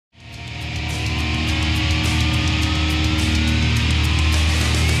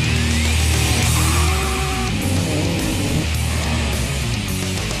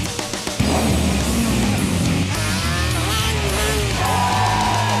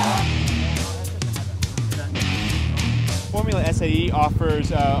Formula SAE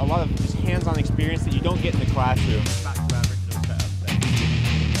offers a lot of just hands-on experience that you don't get in the classroom.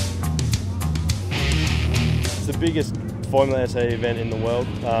 It's the biggest Formula SAE event in the world.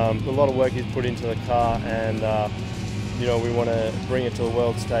 A lot of work is put into the car, and you know, we want to bring it to the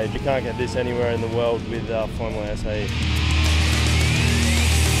world stage. You can't get this anywhere in the world with Formula SAE.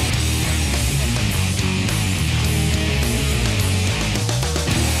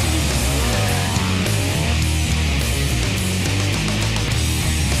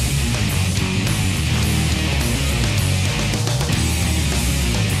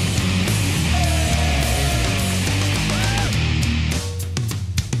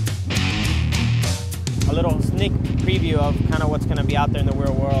 A little sneak preview of kind of what's going to be out there in the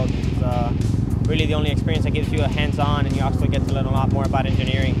real world. It's really the only experience that gives you a hands-on, and you also get to learn a lot more about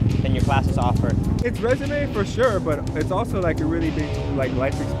engineering than your classes offer. It's resume for sure, but it's also like a really big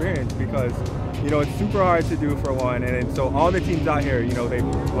life experience, because you know it's super hard to do for one, and so all the teams out here, you know, they a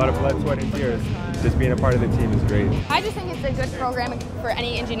lot of blood, sweat, and tears. Just being a part of the team is great. I just think it's a good program for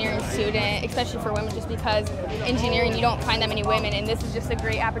any engineering student, especially for women, just because engineering, you don't find that many women, and this is just a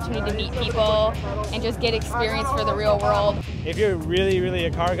great opportunity to meet people and just get experience for the real world. If you're really a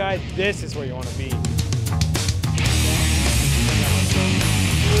car guy, this is where you want to be.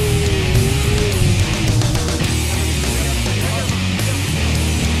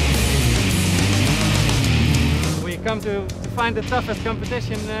 We come to find the toughest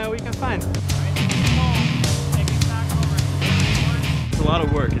competition we can find. It's a lot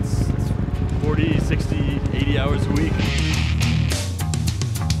of work. It's 40, 60, 80 hours a week.